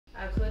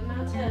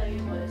you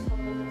what is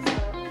holding this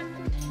up.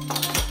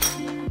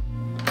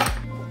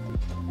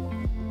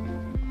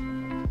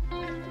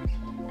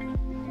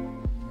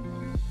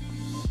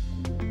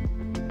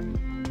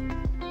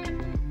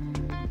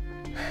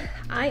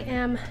 I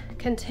am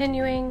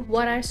continuing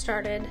what I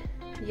started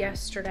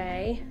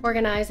yesterday,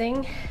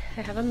 organizing.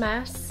 I have a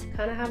mess,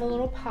 kind of have a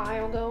little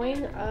pile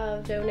going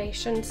of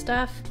donation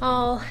stuff.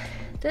 All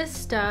this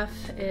stuff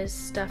is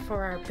stuff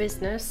for our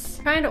business.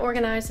 Trying to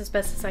organize as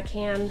best as I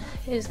can.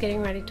 It is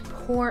getting ready to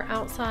pour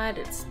outside.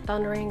 It's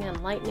thundering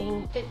and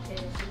lightning. It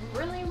is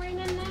really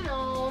raining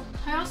now.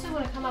 I also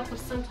want to come up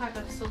with some type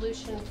of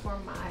solution for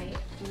my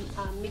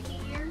Mickey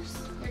ears.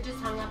 They're just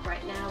hung up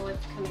right now with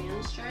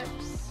command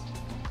strips.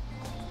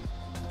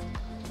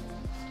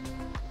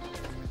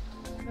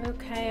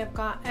 Okay, I've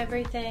got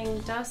everything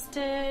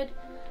dusted,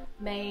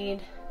 made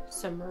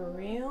some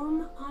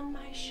room on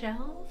my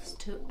shelves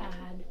to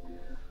add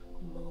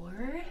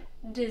more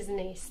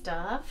Disney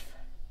stuff.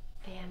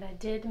 And I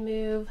did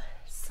move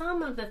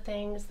some of the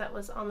things that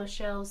was on the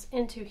shelves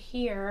into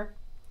here,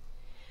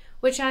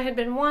 which I had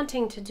been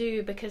wanting to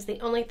do because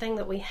the only thing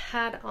that we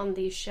had on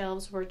these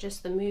shelves were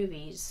just the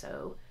movies,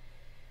 so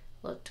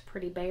looked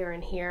pretty bare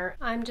in here.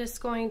 I'm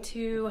just going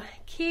to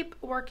keep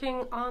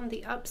working on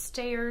the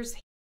upstairs.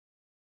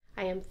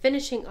 I am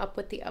finishing up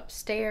with the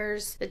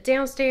upstairs. The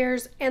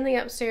downstairs and the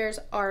upstairs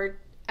are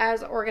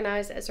as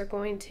organized as they're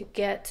going to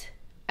get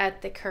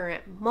at the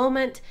current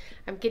moment.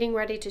 I'm getting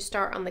ready to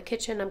start on the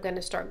kitchen. I'm going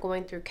to start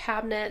going through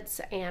cabinets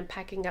and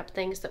packing up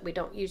things that we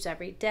don't use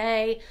every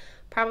day.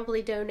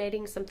 Probably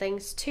donating some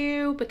things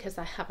too because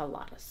I have a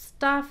lot of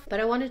stuff.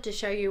 But I wanted to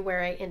show you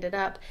where I ended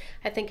up.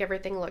 I think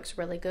everything looks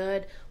really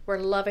good. We're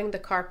loving the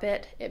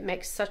carpet. It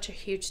makes such a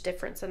huge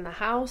difference in the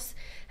house.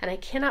 And I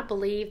cannot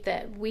believe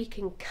that we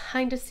can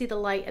kind of see the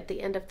light at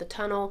the end of the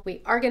tunnel.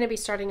 We are going to be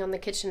starting on the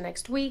kitchen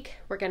next week.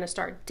 We're going to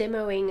start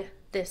demoing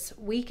this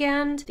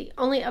weekend. The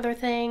only other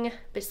thing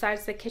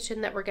besides the kitchen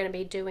that we're going to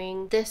be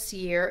doing this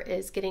year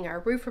is getting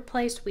our roof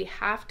replaced. We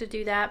have to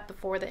do that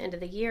before the end of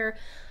the year.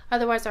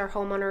 Otherwise, our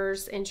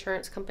homeowner's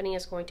insurance company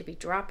is going to be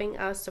dropping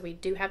us, so we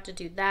do have to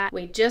do that.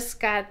 We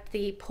just got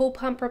the pool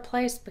pump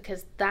replaced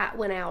because that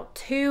went out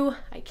too.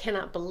 I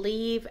cannot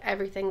believe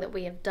everything that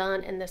we have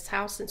done in this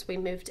house since we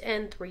moved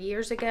in 3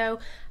 years ago.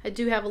 I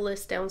do have a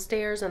list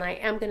downstairs, and I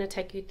am going to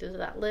take you through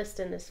that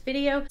list in this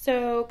video.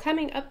 So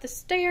coming up the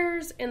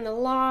stairs in the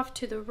loft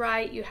to the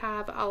right, you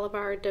have all of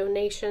our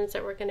donations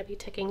that we're going to be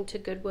taking to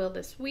Goodwill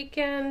this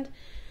weekend.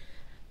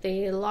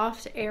 The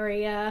loft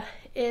area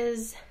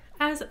is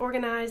as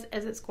organized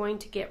as it's going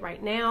to get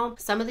right now.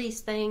 Some of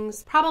these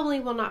things probably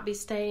will not be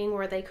staying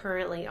where they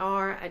currently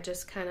are. I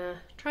just kind of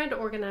tried to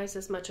organize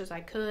as much as I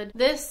could.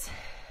 This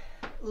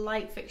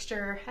light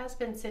fixture has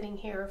been sitting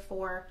here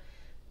for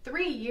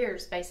 3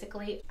 years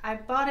basically. I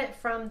bought it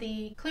from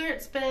the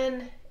clearance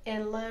bin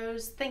in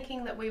Lowe's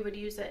thinking that we would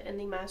use it in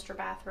the master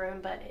bathroom,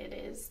 but it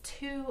is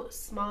too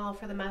small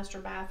for the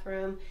master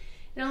bathroom.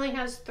 It only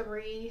has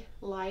 3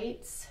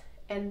 lights,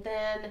 and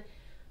then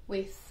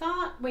we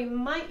thought we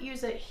might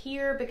use it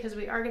here because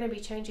we are going to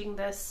be changing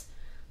this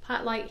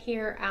pot light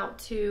here out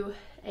to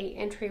a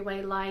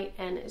entryway light,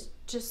 and it's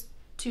just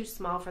too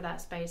small for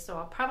that space. So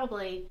I'll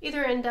probably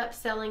either end up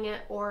selling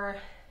it or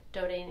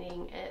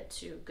donating it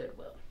to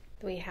Goodwill.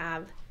 We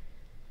have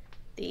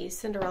the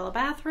Cinderella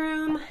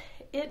bathroom.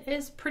 It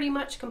is pretty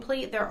much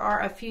complete. There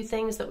are a few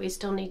things that we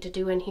still need to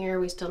do in here.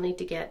 We still need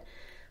to get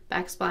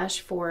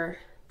backsplash for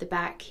the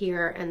back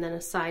here and then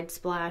a side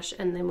splash,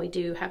 and then we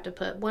do have to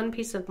put one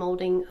piece of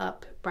molding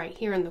up right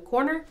here in the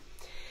corner.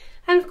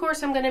 And of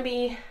course I'm going to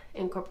be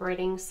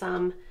incorporating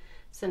some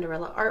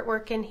Cinderella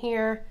artwork in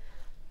here.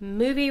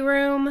 Movie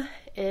room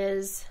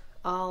is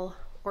all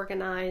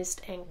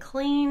organized and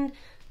cleaned,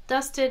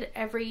 dusted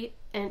every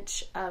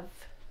inch of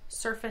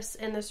surface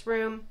in this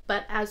room,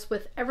 but as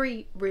with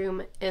every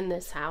room in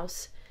this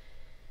house,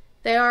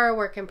 they are a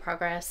work in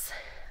progress.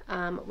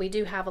 We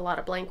do have a lot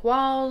of blank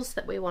walls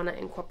that we want to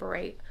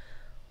incorporate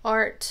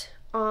art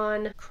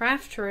on.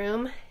 Craft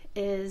room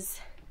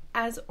is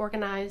as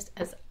organized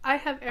as I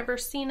have ever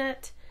seen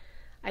it.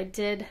 I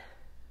did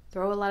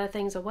throw a lot of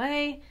things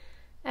away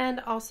and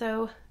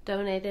also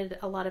donated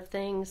a lot of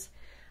things.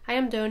 I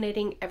am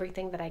donating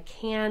everything that I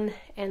can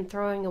and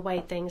throwing away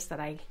things that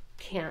I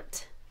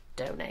can't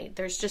donate.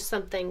 There's just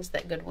some things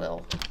that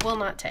Goodwill will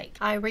not take.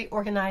 I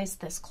reorganized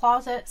this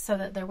closet so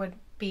that there would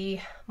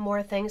be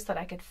more things that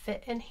I could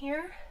fit in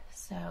here.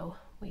 So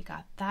we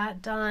got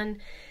that done.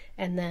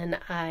 And then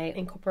I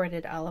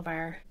incorporated all of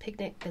our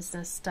picnic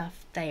business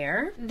stuff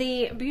there.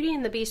 The Beauty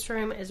and the Beast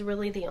room is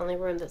really the only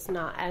room that's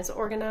not as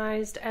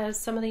organized as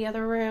some of the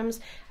other rooms.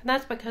 And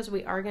that's because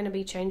we are going to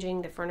be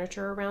changing the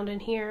furniture around in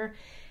here.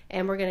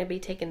 And we're going to be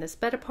taking this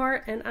bed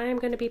apart, and I am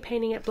going to be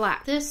painting it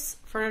black. This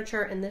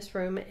furniture in this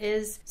room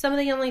is some of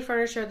the only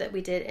furniture that we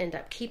did end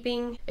up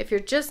keeping. If you're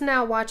just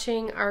now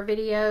watching our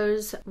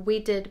videos, we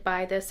did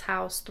buy this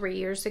house 3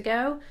 years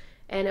ago,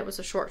 and it was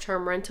a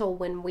short-term rental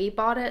when we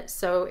bought it,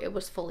 so it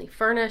was fully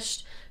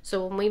furnished.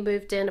 So when we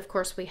moved in, of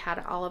course, we had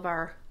all of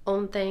our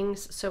own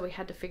things, so we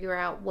had to figure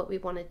out what we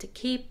wanted to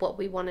keep, what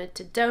we wanted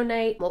to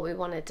donate, what we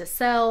wanted to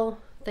sell,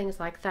 things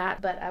like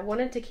that. But I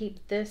wanted to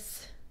keep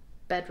this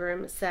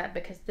bedroom set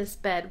because this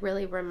bed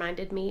really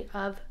reminded me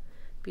of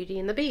Beauty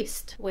and the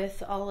Beast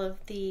with all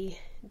of the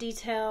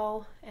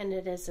detail, and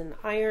it is an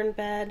iron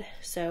bed,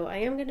 so I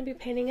am going to be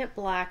painting it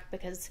black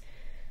because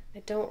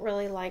I don't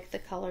really like the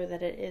color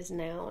that it is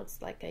now.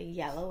 It's like a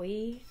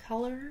yellowy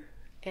color,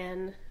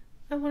 and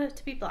I want it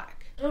to be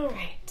black.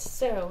 Alright,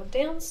 so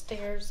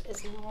downstairs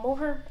is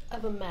more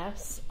of a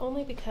mess,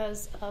 only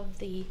because of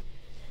the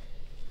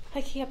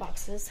IKEA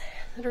boxes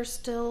that are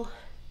still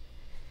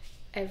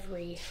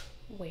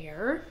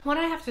everywhere. What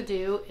I have to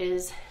do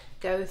is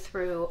go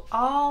through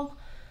all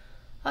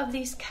of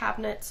these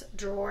cabinets,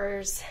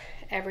 drawers,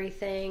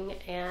 everything,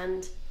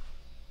 and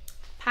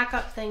pack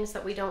up things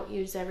that we don't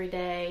use every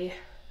day,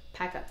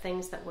 pack up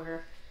things that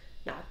we're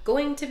not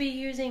going to be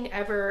using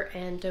ever,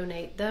 and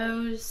donate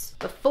those.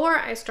 Before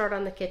I start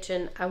on the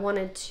kitchen, I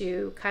wanted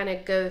to kind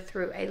of go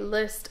through a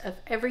list of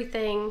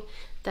everything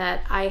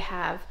that I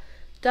have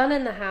done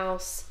in the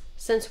house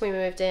since we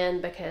moved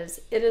in,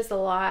 because it is a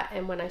lot,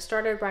 and when I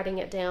started writing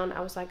it down, I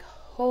was like,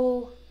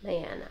 oh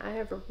man, I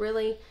have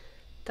really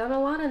done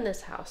a lot in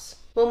this house.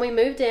 When we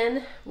moved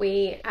in,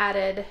 we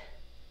added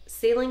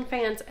ceiling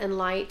fans and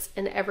lights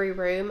in every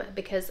room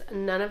because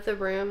none of the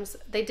rooms,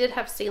 they did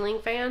have ceiling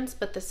fans,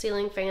 but the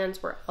ceiling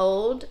fans were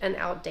old and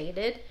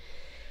outdated,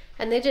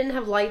 and they didn't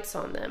have lights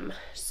on them.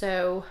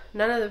 So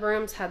none of the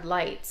rooms had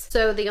lights.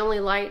 So the only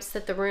lights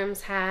that the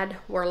rooms had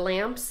were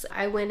lamps.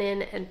 I went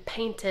in and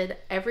painted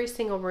every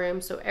single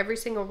room. So every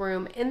single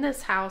room in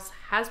this house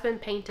has been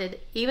painted,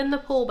 even the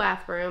pool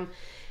bathroom,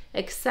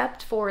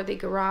 except for the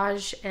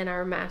garage and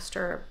our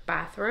master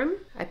bathroom.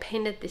 I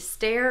painted the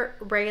stair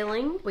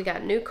railing. We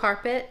got new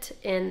carpet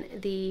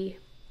in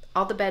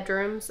all the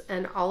bedrooms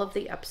and all of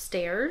the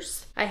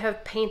upstairs. I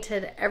have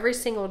painted every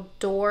single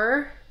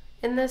door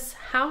in this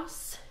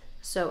house.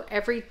 So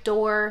every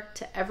door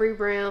to every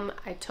room,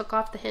 I took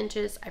off the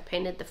hinges. I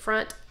painted the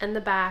front and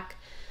the back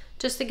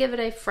just to give it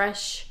a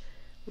fresh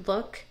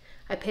look.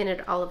 I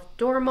painted all of the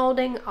door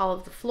molding, all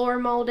of the floor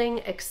molding,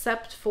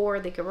 except for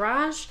the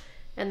garage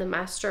and the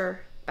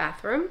master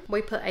bathroom.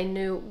 We put a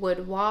new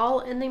wood wall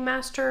in the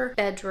master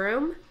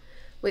bedroom.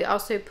 We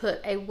also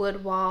put a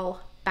wood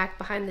wall back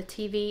behind the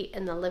TV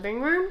in the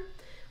living room.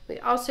 We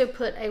also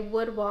put a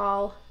wood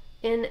wall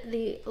in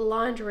the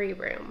laundry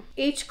room.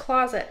 Each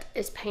closet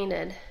is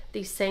painted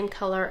the same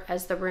color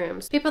as the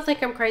rooms. People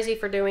think I'm crazy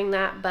for doing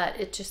that, but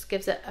it just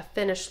gives it a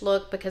finished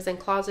look, because in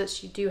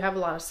closets you do have a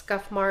lot of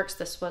scuff marks.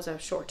 This was a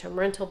short-term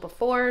rental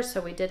before,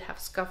 so we did have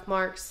scuff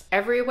marks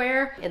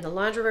everywhere. In the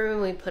laundry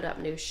room, we put up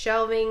new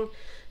shelving,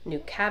 new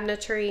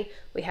cabinetry.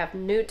 We have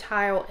new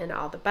tile in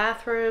all the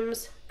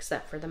bathrooms,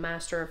 except for the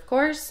master, of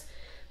course.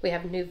 We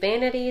have new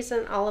vanities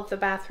in all of the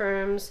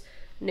bathrooms,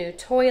 new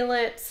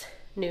toilets,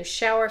 new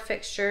shower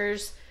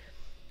fixtures.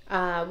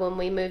 When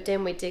we moved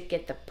in, we did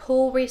get the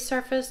pool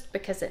resurfaced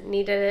because it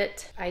needed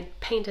it. I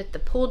painted the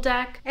pool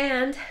deck,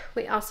 and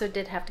we also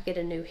did have to get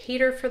a new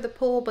heater for the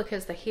pool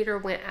because the heater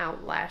went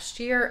out last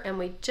year, and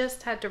we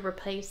just had to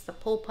replace the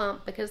pool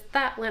pump because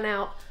that went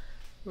out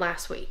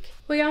last week.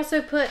 We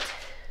also put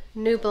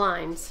new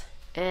blinds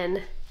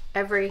in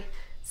every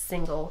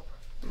single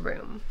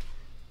room.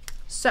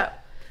 So,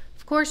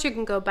 of course, you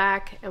can go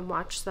back and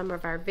watch some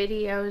of our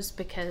videos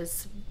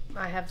because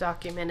I have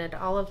documented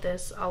all of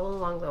this all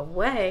along the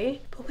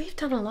way, but we've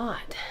done a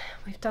lot.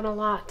 We've done a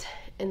lot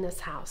in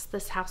this house.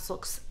 This house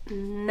looks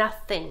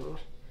nothing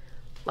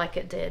like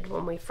it did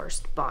when we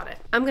first bought it.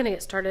 I'm gonna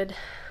get started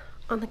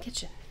on the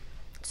kitchen.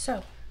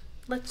 So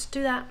let's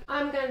do that.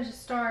 I'm going to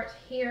start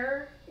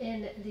here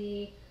in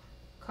the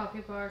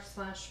coffee bar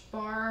 /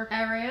 bar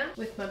area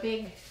with my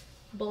big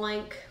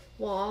blank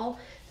wall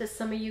that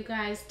some of you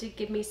guys did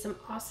give me some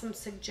awesome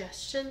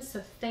suggestions,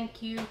 so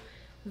thank you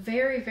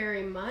very,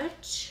 very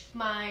much.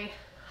 My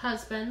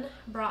husband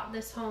brought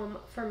this home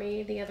for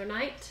me the other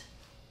night.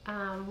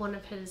 One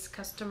of his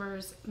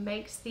customers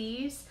makes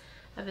these.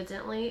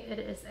 Evidently, it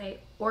is a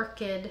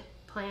orchid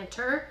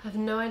planter. I have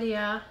no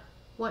idea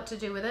what to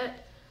do with it.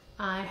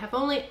 I have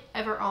only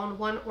ever owned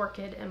one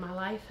orchid in my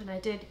life, and I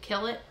did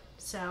kill it,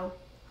 so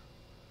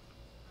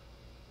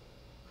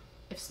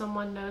if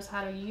someone knows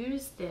how to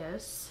use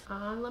this,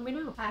 let me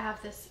know. I have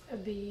this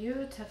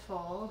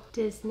beautiful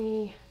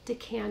Disney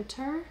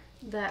decanter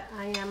that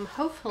I am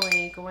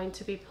hopefully going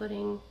to be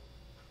putting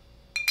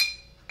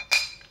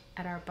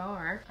at our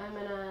bar. I'm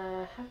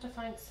gonna have to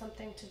find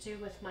something to do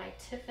with my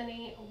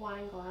Tiffany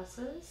wine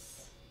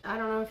glasses. I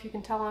don't know if you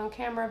can tell on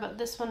camera, but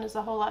this one is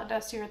a whole lot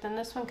dustier than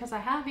this one because I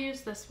have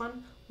used this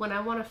one. When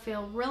I want to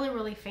feel really,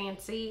 really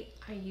fancy,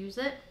 I use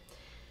it.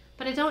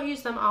 But I don't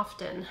use them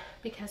often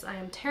because I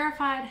am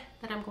terrified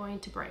that I'm going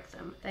to break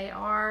them. They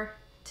are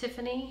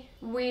Tiffany.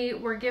 We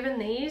were given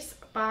these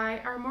by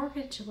our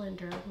mortgage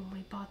lender when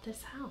we bought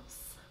this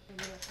house. I'm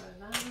gonna put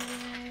that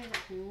away.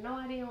 I have no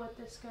idea what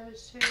this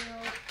goes to.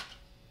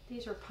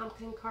 These are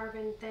pumpkin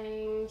carving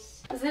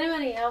things. Does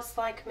anybody else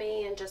like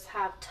me and just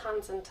have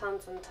tons and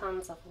tons and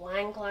tons of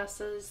wine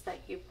glasses that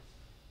you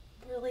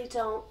really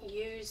don't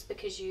use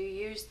because you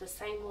use the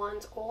same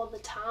ones all the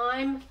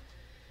time.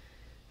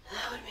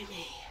 That would be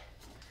me.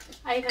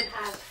 I even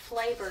have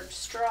flavored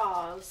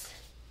straws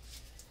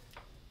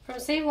from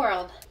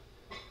SeaWorld.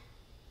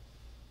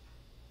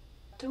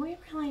 Do we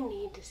really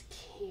need to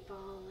keep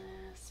all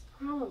this?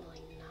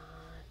 Probably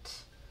not.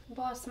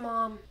 Boss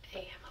mom. I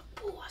am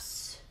a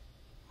boss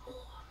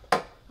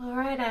mom.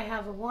 Alright, I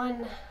have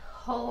one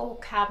whole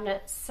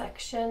cabinet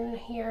section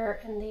here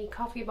in the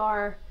coffee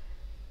bar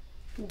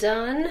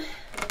done.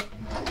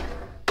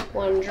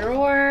 One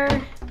drawer.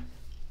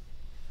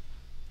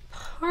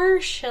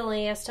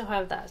 Partially, I still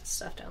have that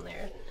stuff down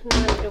there. And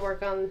then I need to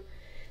work on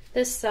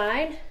this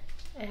side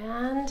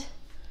and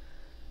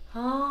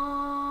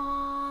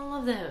all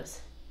of those.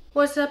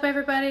 What's up,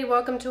 everybody?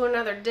 Welcome to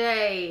another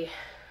day.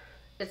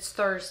 It's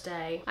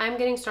Thursday. I'm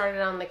getting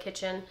started on the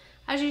kitchen.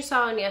 As you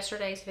saw in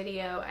yesterday's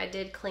video, I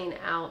did clean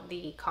out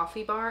the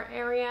coffee bar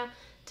area.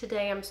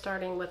 Today I'm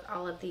starting with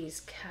all of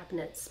these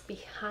cabinets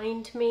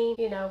behind me.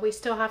 You know, we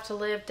still have to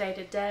live day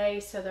to day,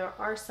 so there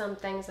are some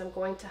things I'm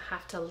going to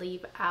have to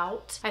leave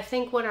out. I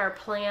think what our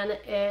plan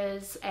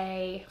is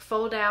a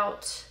fold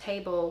out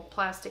table,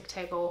 plastic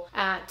table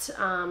at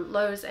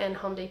Lowe's and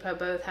Home Depot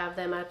both have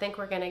them. I think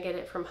we're gonna get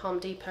it from Home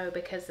Depot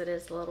because it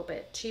is a little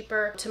bit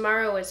cheaper.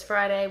 Tomorrow is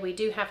Friday. We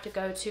do have to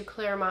go to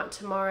Claremont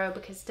tomorrow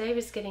because Dave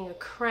is getting a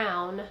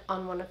crown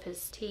on one of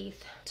his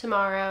teeth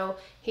tomorrow.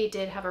 He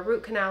did have a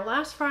root canal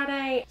last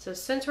Friday. So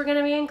since we're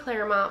gonna be in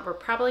Claremont, we're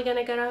probably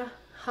gonna go to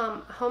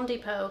Home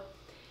Depot,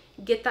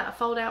 get that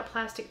fold out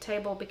plastic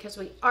table because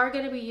we are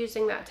gonna be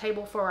using that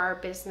table for our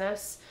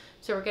business.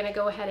 So we're gonna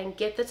go ahead and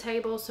get the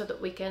table so that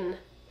we can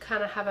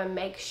kind of have a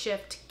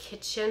makeshift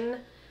kitchen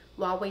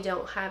while we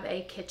don't have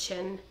a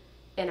kitchen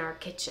in our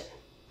kitchen.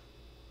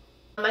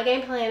 My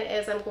game plan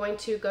is I'm going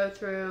to go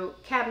through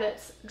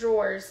cabinets,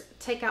 drawers,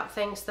 take out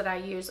things that I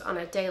use on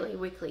a daily,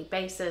 weekly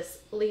basis,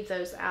 leave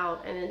those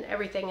out, and then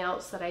everything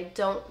else that I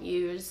don't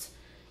use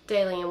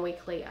daily and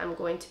weekly, I'm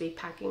going to be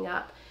packing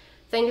up.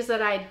 Things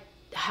that I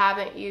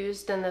haven't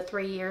used in the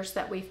 3 years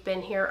that we've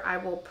been here, I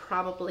will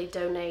probably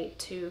donate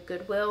to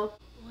Goodwill.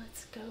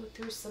 Let's go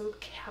through some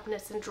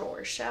cabinets and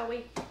drawers, shall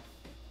we?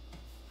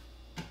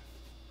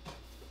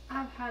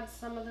 I've had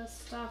some of this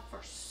stuff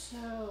for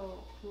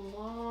so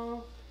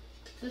long.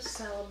 This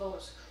salad bowl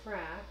is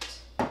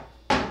cracked. I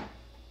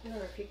don't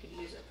know if you could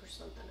use it for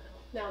something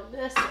else. Now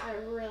this I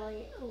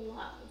really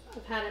love.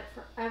 I've had it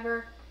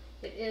forever.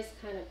 It is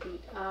kind of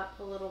beat up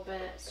a little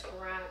bit,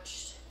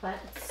 scratched, but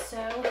it's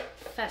so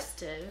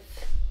festive.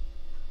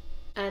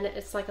 And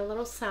it's like a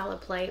little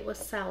salad plate with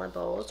salad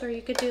bowls, or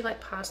you could do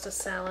like pasta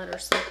salad or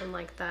something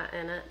like that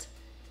in it.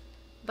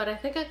 But I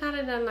think I got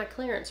it on my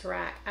clearance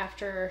rack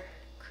after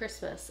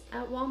Christmas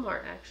at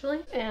Walmart actually.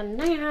 And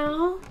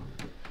now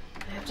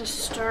I have to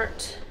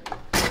start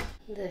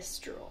this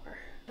drawer.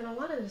 And a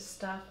lot of this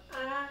stuff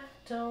I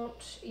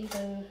don't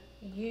even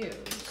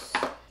use.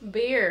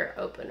 Beer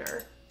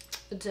opener,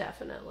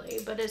 definitely,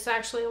 but it's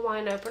actually a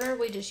wine opener.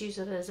 We just use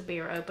it as a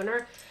beer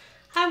opener.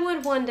 I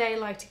would one day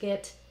like to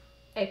get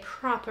a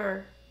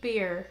proper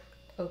beer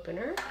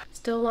opener.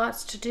 Still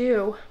lots to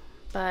do,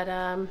 but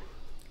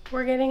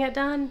we're getting it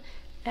done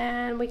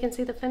and we can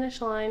see the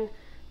finish line.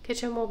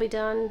 Kitchen will be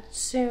done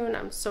soon.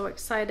 I'm so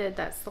excited.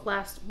 That's the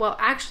last, well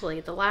actually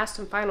the last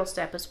and final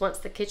step is once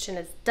the kitchen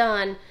is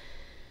done,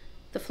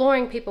 the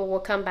flooring people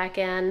will come back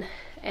in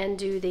and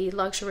do the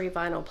luxury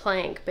vinyl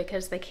plank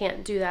because they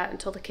can't do that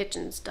until the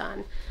kitchen's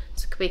done.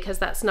 So, because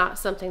that's not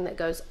something that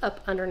goes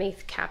up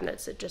underneath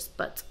cabinets, it just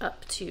butts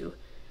up to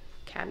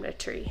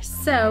cabinetry.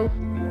 So